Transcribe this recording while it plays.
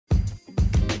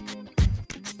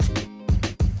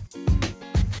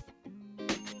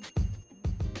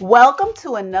Welcome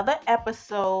to another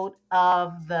episode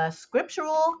of the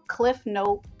Scriptural Cliff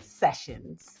Note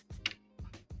Sessions.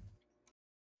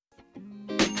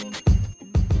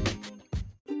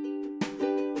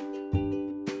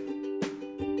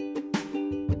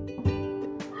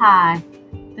 Hi,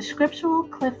 the Scriptural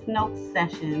Cliff Note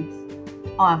Sessions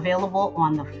are available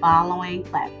on the following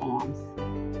platforms: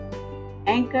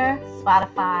 Anchor,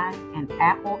 Spotify, and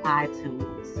Apple iTunes.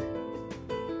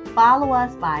 Follow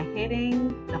us by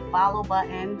hitting the follow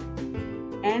button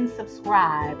and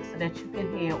subscribe so that you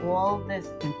can hear all this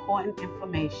important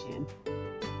information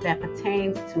that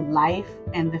pertains to life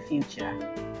and the future.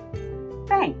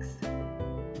 Thanks.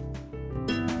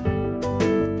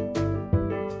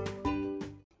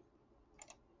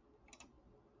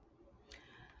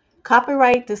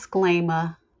 Copyright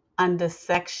disclaimer under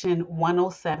Section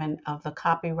 107 of the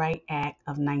Copyright Act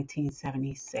of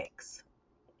 1976.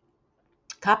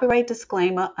 Copyright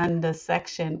disclaimer under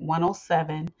Section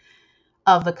 107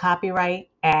 of the Copyright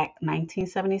Act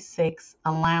 1976.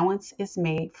 Allowance is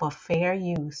made for fair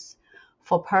use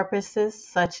for purposes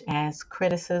such as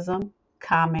criticism,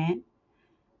 comment,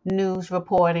 news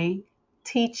reporting,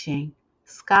 teaching,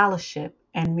 scholarship,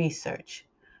 and research.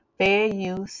 Fair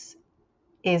use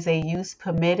is a use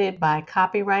permitted by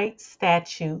copyright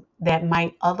statute that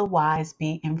might otherwise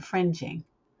be infringing.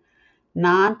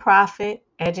 Non-profit,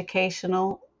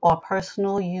 educational, or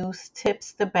personal use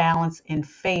tips the balance in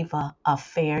favor of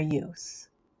fair use.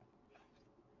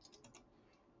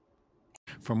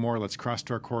 For more, let's cross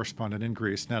to our correspondent in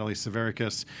Greece, Natalie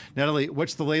Severikis. Natalie,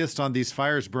 what's the latest on these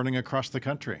fires burning across the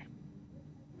country?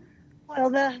 Well,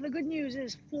 the good news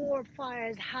is 4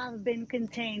 fires have been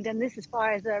contained, and this is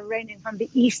fires that are ranging from the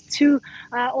east to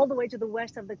all the way to the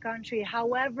west of the country.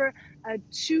 However,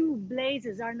 2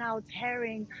 blazes are now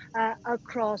tearing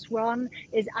across. One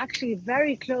is actually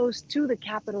very close to the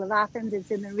capital of Athens. It's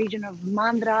in the region of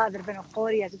Mandra,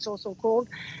 Dervenochori, as it's also called.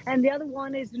 And the other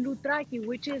one is Loutraki,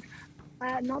 which is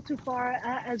not too far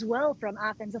as well from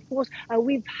Athens. Of course,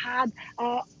 we've had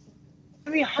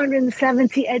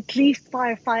 370 at least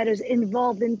firefighters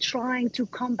involved in trying to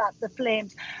combat the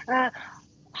flames.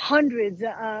 Hundreds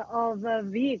of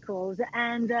vehicles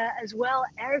and as well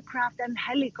aircraft and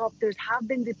helicopters have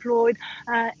been deployed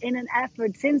in an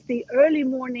effort since the early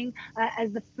morning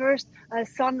as the first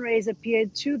sun rays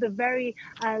appeared to the very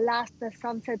last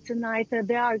sunset tonight.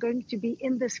 They are going to be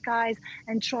in the skies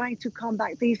and trying to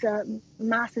combat these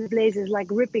massive blazes, like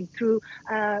ripping through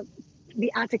the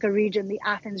Attica region, the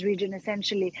Athens region,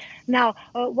 essentially. Now,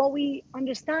 what we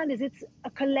understand is it's a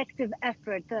collective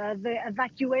effort. The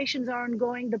evacuations are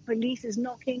ongoing. The police is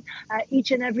knocking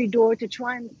each and every door to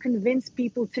try and convince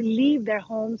people to leave their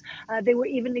homes. They were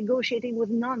even negotiating with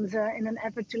nuns in an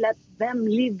effort to let them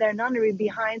leave their nunnery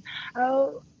behind.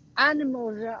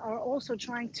 Animals are also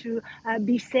trying to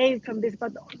be saved from this,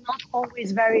 but not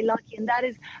always very lucky. And that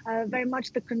is very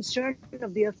much the concern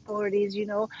of the authorities,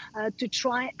 to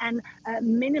try and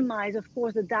minimize, of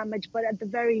course, the damage, but at the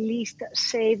very least,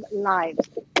 save lives.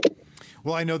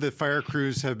 Well, I know that fire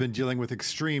crews have been dealing with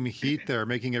extreme heat there,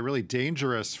 making it really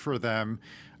dangerous for them.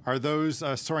 Are those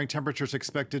soaring temperatures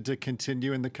expected to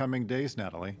continue in the coming days,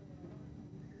 Natalie?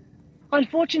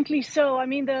 Unfortunately so. I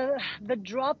mean, the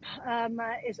drop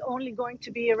is only going to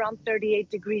be around 38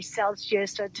 degrees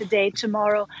Celsius today,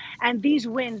 tomorrow. And these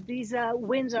winds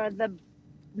are the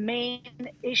main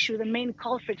issue, the main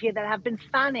culprit here that have been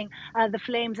fanning the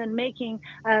flames and making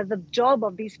the job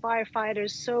of these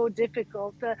firefighters so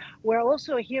difficult. We're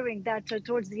also hearing that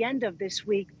towards the end of this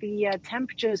week, the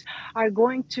temperatures are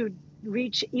going to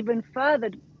reach even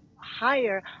further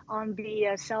higher on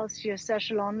the Celsius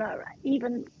echelon,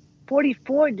 even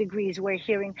 44 degrees we're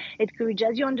hearing it could reach.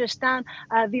 As you understand,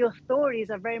 the authorities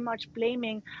are very much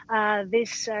blaming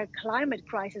this climate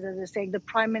crisis, as they're saying. The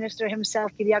Prime Minister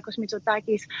himself, Kyriakos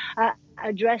Mitsotakis,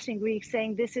 addressing Greece,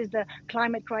 saying this is the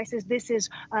climate crisis. This is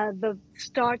the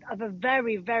start of a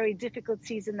very, very difficult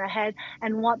season ahead,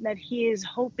 and one that he is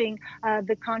hoping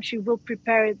the country will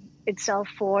prepare itself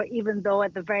for, even though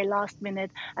at the very last minute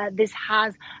this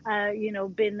has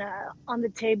been on the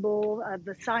table.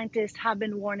 The scientists have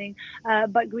been warning,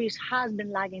 but Greece has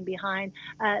been lagging behind.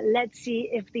 Let's see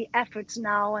if the efforts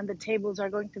now and the tables are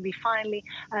going to be finally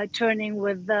turning,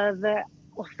 with the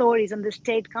authorities and the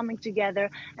state coming together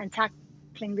and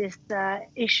tackling this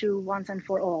issue once and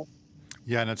for all.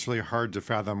 Yeah, and it's really hard to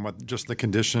fathom what just the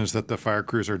conditions that the fire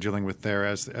crews are dealing with there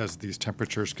as these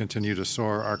temperatures continue to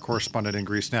soar. Our correspondent in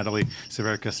Greece, Natalie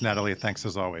Severikis. Natalie, thanks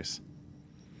as always.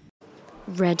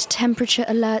 Red temperature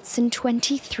alerts in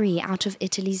 23 out of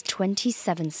Italy's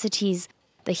 27 cities.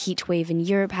 The heat wave in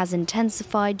Europe has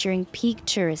intensified during peak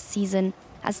tourist season,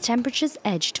 as temperatures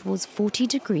edge towards 40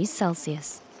 degrees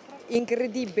Celsius.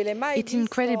 It's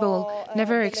incredible.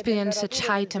 Never experienced such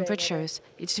high temperatures.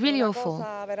 It's really awful.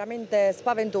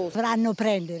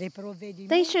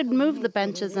 They should move the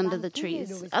benches under the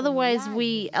trees. Otherwise,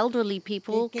 we elderly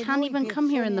people can't even come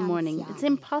here in the morning. It's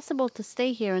impossible to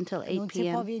stay here until 8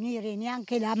 p.m.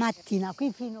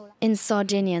 In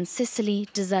Sardinia and Sicily,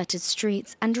 deserted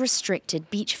streets and restricted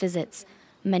beach visits.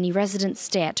 Many residents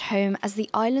stay at home as the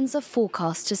islands are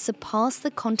forecast to surpass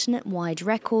the continent-wide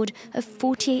record of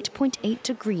 48.8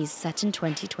 degrees set in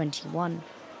 2021.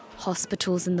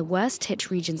 Hospitals in the worst-hit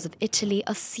regions of Italy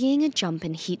are seeing a jump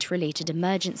in heat-related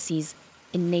emergencies.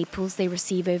 In Naples, they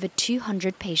receive over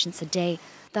 200 patients a day,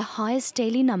 the highest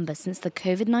daily number since the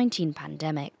COVID-19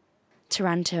 pandemic.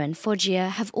 Taranto and Foggia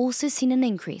have also seen an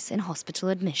increase in hospital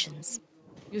admissions.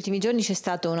 In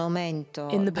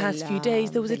the past few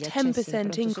days, there was a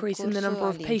 10% increase in the number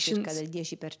of patients.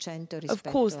 Of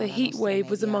course, the heat wave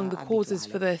was among the causes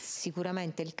for this. In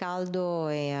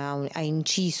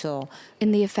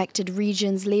the affected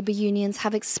regions, labour unions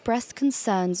have expressed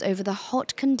concerns over the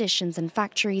hot conditions in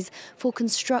factories for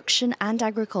construction and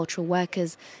agricultural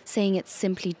workers, saying it's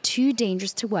simply too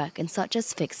dangerous to work in such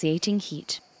asphyxiating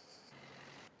heat.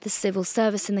 The civil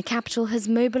service in the capital has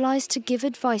mobilised to give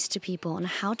advice to people on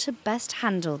how to best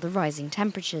handle the rising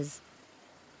temperatures.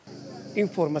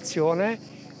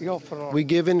 We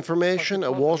give information,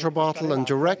 a water bottle, and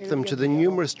direct them to the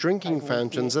numerous drinking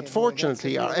fountains that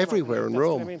fortunately are everywhere in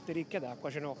Rome.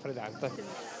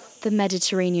 The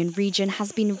Mediterranean region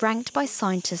has been ranked by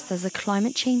scientists as a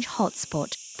climate change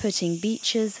hotspot, putting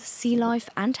beaches, sea life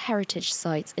and heritage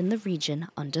sites in the region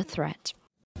under threat.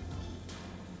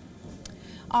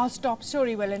 Our top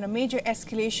story, well, in a major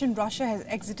escalation, Russia has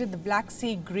exited the Black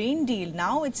Sea grain deal.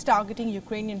 Now it's targeting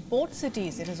Ukrainian port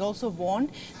cities. It has also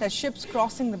warned that ships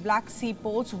crossing the Black Sea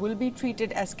ports will be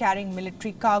treated as carrying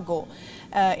military cargo.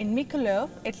 In Mykolaiv,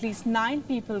 at least 9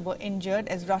 people were injured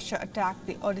as Russia attacked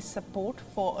the Odessa port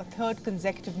for a third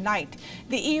consecutive night.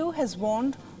 The EU has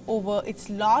warned over its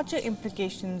larger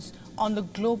implications on the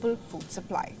global food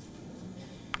supply.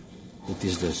 It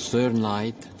is the third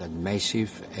night that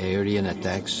massive aerial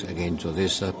attacks against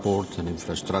Odessa port and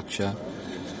infrastructure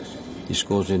is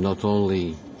causing not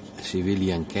only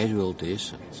civilian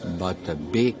casualties, but a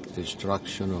big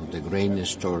destruction of the grain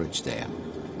storage there.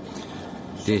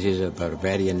 This is a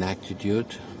barbarian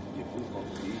attitude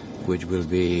which will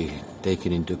be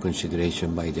taken into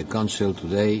consideration by the Council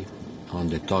today on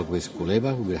the talk with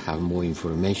Kuleba. We will have more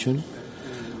information,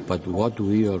 but what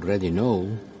we already know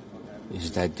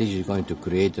is that this is going to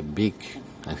create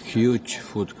a huge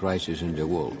food crisis in the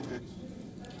world.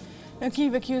 Now,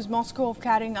 Kyiv accused Moscow of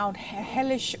carrying out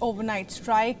hellish overnight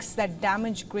strikes that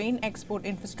damaged grain export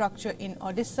infrastructure in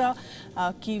Odessa.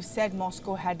 Kyiv said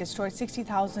Moscow had destroyed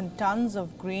 60,000 tons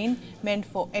of grain meant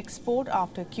for export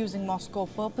after accusing Moscow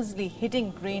of purposely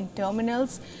hitting grain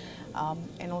terminals.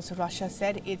 And also Russia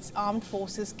said its armed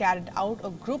forces carried out a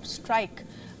group strike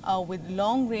with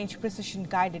long-range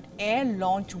precision-guided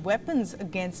air-launched weapons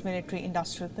against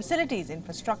military-industrial facilities,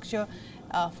 infrastructure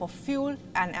for fuel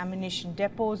and ammunition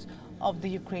depots of the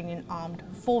Ukrainian armed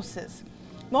forces.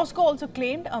 Moscow also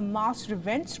claimed a mass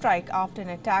revenge strike after an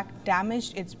attack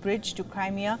damaged its bridge to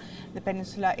Crimea, the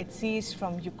peninsula it seized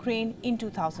from Ukraine in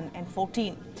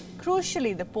 2014.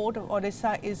 Crucially, the port of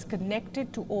Odessa is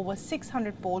connected to over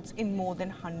 600 ports in more than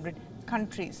 100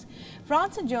 countries.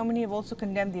 France and Germany have also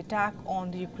condemned the attack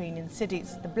on the Ukrainian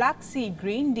cities. The Black Sea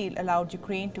grain deal allowed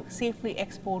Ukraine to safely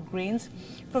export grains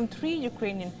from 3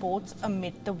 Ukrainian ports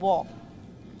amid the war.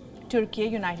 Turkey,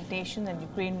 United Nations and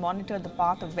Ukraine monitored the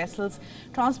path of vessels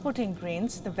transporting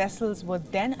grains. The vessels were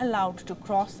then allowed to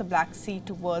cross the Black Sea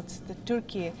towards the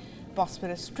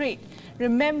Turkey-Bosphorus Strait.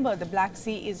 Remember, the Black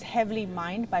Sea is heavily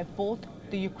mined by both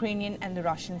the Ukrainian and the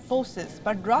Russian forces,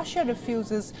 but Russia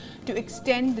refuses to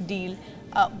extend the deal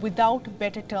without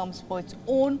better terms for its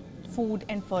own food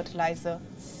and fertilizer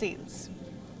sales.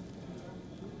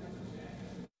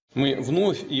 Мы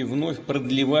вновь и вновь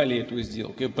продлевали эту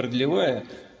сделку, и продлевая,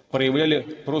 проявляли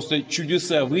просто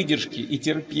чудеса выдержки и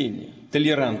терпения,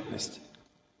 толерантности.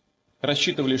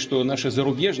 Рассчитывали, что наши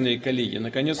зарубежные коллеги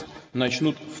наконец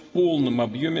начнут в полном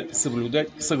объеме соблюдать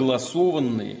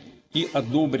согласованные и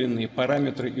одобренные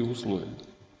параметры и условия.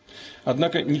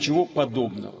 Однако ничего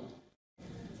подобного.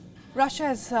 Russia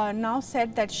has now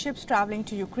said that ships traveling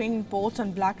to Ukrainian ports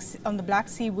on the Black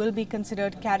Sea will be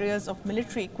considered carriers of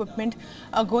military equipment.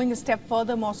 Going a step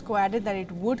further, Moscow added that it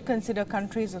would consider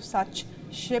countries of such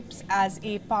ships as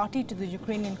a party to the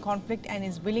Ukrainian conflict and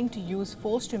is willing to use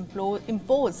force to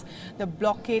impose the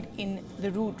blockade in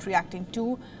the route. Reacting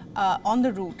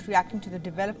to the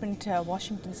development,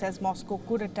 Washington says Moscow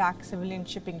could attack civilian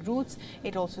shipping routes.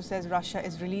 It also says Russia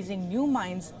is releasing new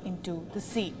mines into the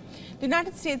sea. The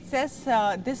United States says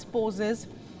this poses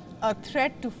a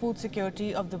threat to food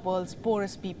security of the world's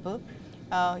poorest people.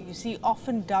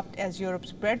 Often dubbed as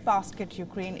Europe's breadbasket,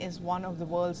 Ukraine is one of the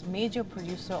world's major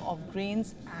producer of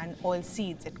grains and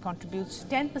oilseeds. It contributes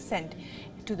 10%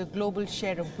 to the global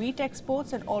share of wheat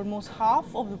exports and almost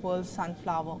half of the world's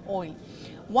sunflower oil.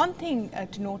 One thing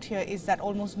to note here is that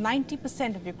almost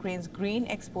 90% of Ukraine's grain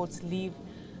exports leave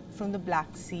from the Black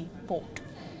Sea port.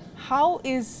 How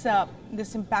is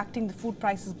this impacting the food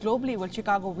prices globally? Well,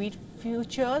 Chicago wheat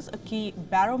futures, a key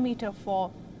barometer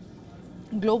for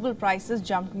global prices,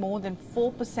 jumped more than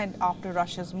 4% after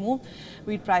Russia's move.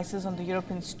 Wheat prices on the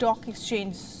European Stock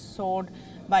Exchange soared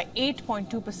by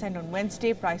 8.2% on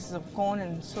Wednesday. Prices of corn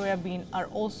and soybean are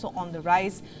also on the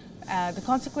rise. The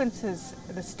consequences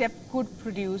the step could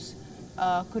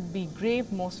be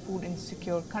grave. Most food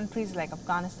insecure countries like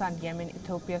Afghanistan, Yemen,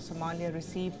 Ethiopia, Somalia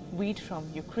receive wheat from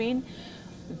Ukraine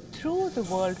through the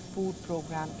World Food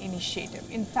Program initiative.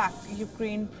 In fact,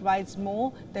 Ukraine provides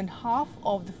more than half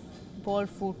of the World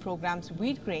Food Program's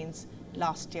wheat grains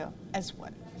last year as well.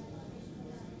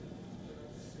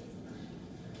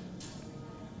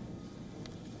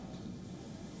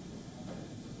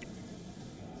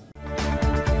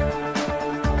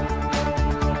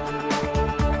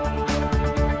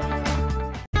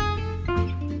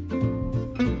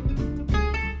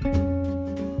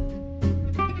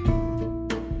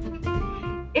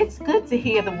 It's good to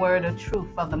hear the word of truth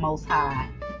of the Most High.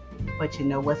 But you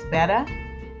know what's better?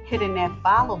 Hitting that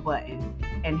follow button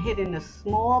and hitting the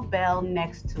small bell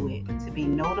next to it to be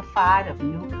notified of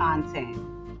new content.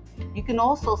 You can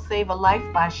also save a life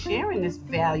by sharing this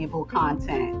valuable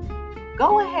content.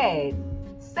 Go ahead,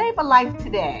 save a life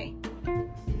today.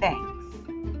 Thanks.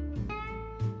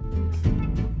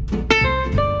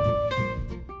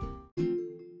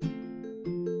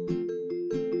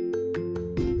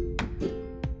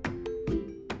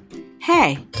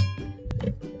 Hey,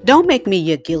 don't make me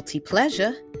your guilty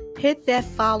pleasure. Hit that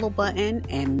follow button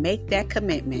and make that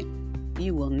commitment.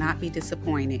 You will not be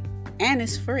disappointed. And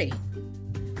it's free.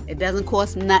 It doesn't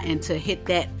cost nothing to hit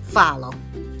that follow.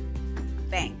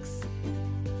 Thanks.